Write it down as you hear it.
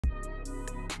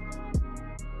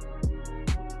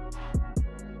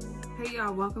Hey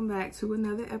y'all, welcome back to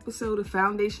another episode of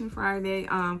Foundation Friday.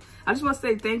 I just want to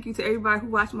say thank you to everybody who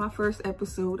watched my first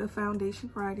episode of Foundation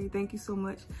Friday. Thank you so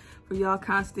much for y'all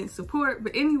constant support.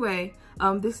 But anyway,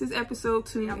 this is episode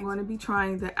 2. I'm going to be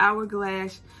trying the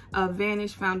Hourglass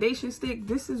Vanish Foundation Stick.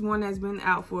 This is one that's been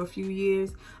out for a few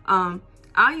years. I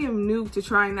am new to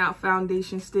trying out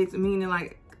foundation sticks, meaning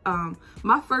like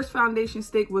my first foundation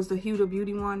stick was the Huda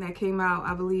Beauty one that came out,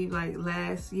 I believe, like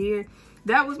last year.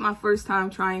 That was my first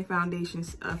time trying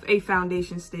foundations, a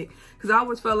foundation stick, because I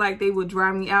always felt like they would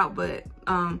dry me out. But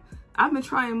I've been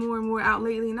trying more and more out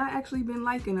lately, and I actually been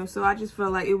liking them. So I just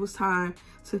felt like it was time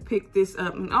to pick this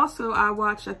up. And also, I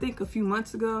watched, I think a few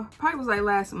months ago, probably was like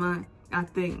last month, I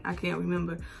think, I can't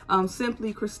remember,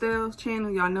 Simply Christelle's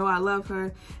channel. Y'all know I love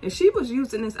her, and she was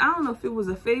using this. I don't know if it was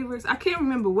a favorites, I can't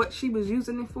remember what she was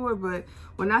using it for, but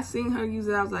when I seen her use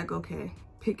it, I was like, okay,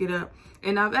 pick it up.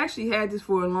 And I've actually had this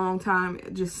for a long time,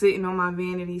 just sitting on my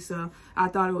vanity, so I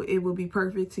thought it would be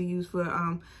perfect to use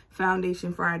for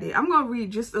Foundation Friday. I'm going to read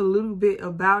just a little bit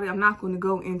about it. I'm not going to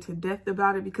go into depth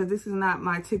about it because this is not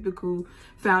my typical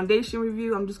foundation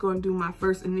review. I'm just going to do my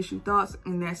first initial thoughts,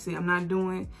 and that's it. I'm not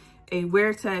doing a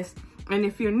wear test. And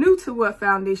if you're new to what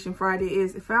Foundation Friday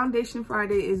is, Foundation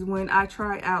Friday is when I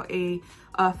try out a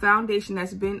foundation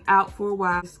that's been out for a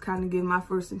while, just kind of give my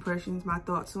first impressions, my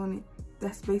thoughts on it.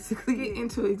 That's basically get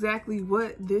into exactly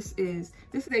what this is.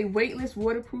 This is a weightless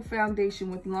waterproof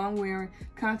foundation with long wearing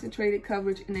concentrated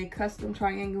coverage and a custom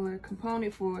triangular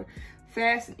component for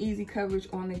fast and easy coverage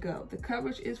on the go. The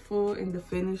coverage is full and the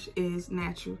finish is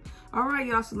natural. All right,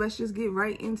 y'all, so let's just get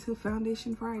right into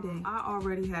Foundation Friday. I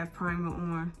already have primer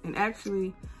on, and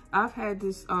actually I've had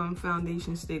this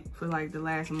foundation stick for like the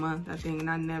last month, I think, and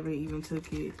I never even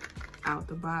took it out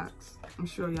the box. I'm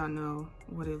sure y'all know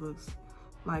what it looks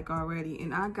like already.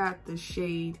 And I got the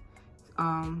shade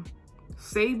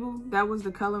Sable. That was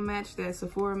the color match that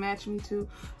Sephora matched me to,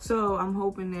 so I'm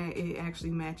hoping that it actually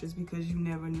matches, because you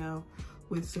never know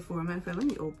with Sephora. Matter of fact, let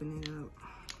me open it up.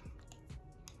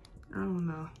 I don't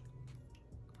know,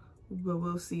 but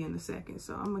we'll see in a second.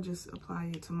 So I'm gonna just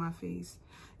apply it to my face,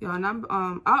 y'all. And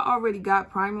I already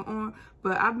got primer on,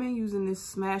 but I've been using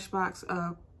this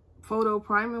Smashbox photo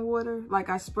primer water. Like,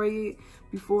 I spray it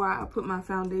before I put my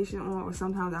foundation on, or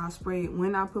sometimes I'll spray it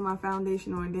when I put my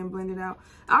foundation on and then blend it out.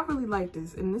 I really like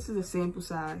this, and this is a sample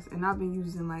size, and I've been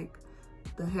using like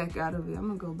the heck out of it. I'm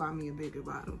gonna go buy me a bigger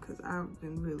bottle because I've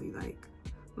been really like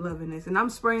loving this. And I'm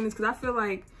spraying this because I feel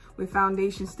like with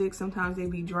foundation sticks sometimes they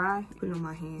be dry. Put it on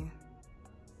my hand.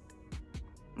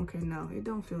 Okay, no, it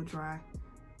don't feel dry,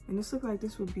 and this looks like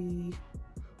this would be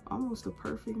almost a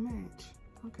perfect match.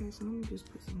 Okay, so let me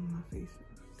just put some on my face first.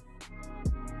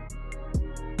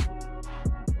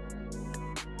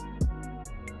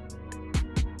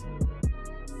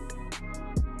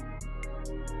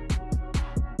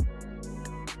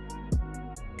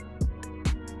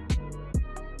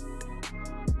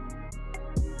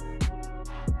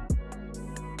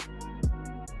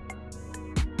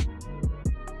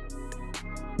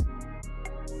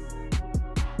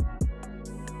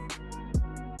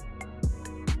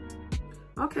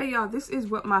 Okay, y'all, this is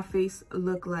what my face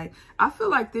look like. I feel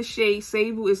like this shade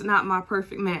Sable is not my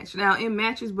perfect match. Now, it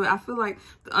matches, but I feel like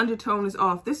the undertone is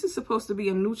off. This is supposed to be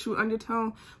a neutral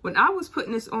undertone. When I was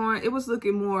putting this on, it was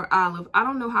looking more olive. I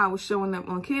don't know how it was showing up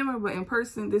on camera, but in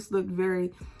person, this looked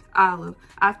very olive.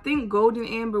 I think Golden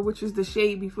Amber, which is the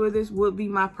shade before this, would be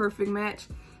my perfect match.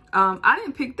 I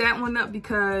didn't pick that one up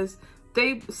because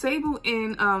Sable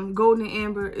and Golden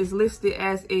Amber is listed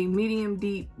as a medium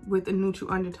deep with a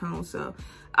neutral undertone. So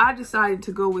I decided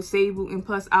to go with Sable, and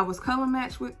plus I was color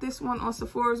matched with this one on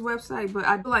Sephora's website, but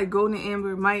I feel like Golden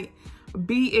Amber might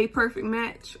be a perfect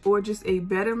match or just a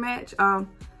better match.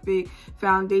 Big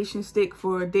foundation stick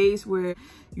for days where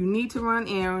you need to run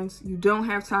errands, you don't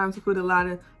have time to put a lot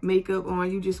of makeup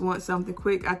on, you just want something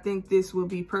quick. I think this will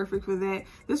be perfect for that.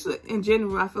 This in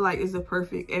general, I feel like is a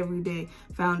perfect everyday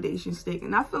foundation stick,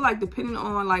 and I feel like depending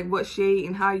on like what shade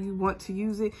and how you want to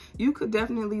use it, you could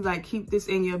definitely like keep this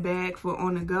in your bag for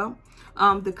on the go.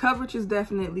 The coverage is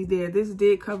definitely there. This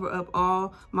did cover up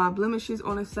all my blemishes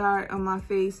on the side of my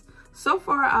face. So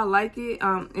far, I like it.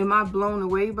 Am I blown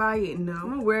away by it? No. I'm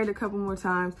gonna wear it a couple more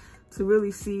times to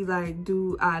really see, like,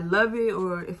 do I love it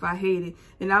or if I hate it.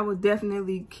 And I will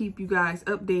definitely keep you guys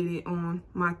updated on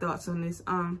my thoughts on this.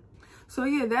 So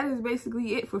yeah, that is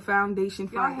basically it for foundation.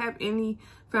 If y'all have any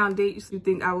foundations you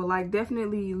think I would like,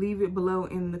 definitely leave it below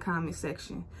in the comment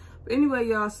section. But anyway,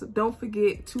 y'all, so don't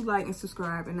forget to like and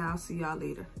subscribe, and I'll see y'all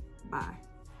later. Bye.